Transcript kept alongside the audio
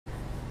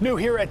New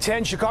here at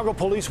 10, Chicago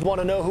police want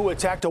to know who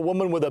attacked a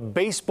woman with a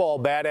baseball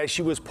bat as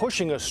she was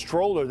pushing a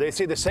stroller. They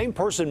say the same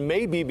person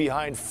may be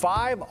behind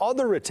 5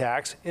 other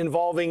attacks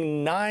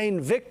involving 9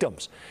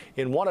 victims.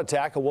 In one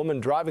attack, a woman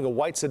driving a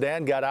white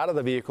sedan got out of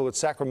the vehicle at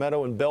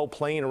Sacramento and Belle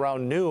Plaine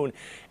around noon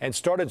and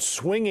started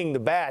swinging the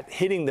bat,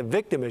 hitting the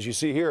victim, as you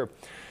see here.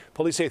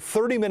 Police say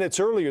 30 minutes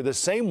earlier, the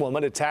same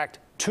woman attacked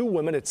 2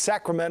 women at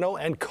Sacramento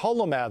and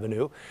Cullum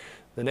Avenue.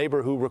 The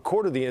neighbor who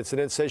recorded the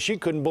incident says she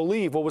couldn't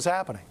believe what was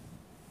happening.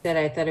 That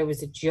I thought it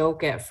was a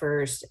joke at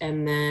first,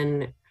 and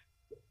then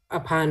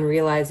upon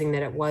realizing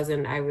that it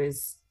wasn't, I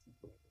was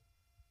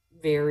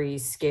very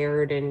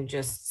scared and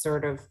just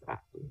sort of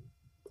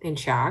in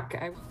shock.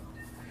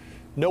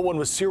 No one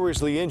was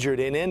seriously injured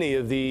in any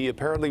of the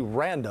apparently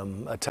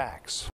random attacks.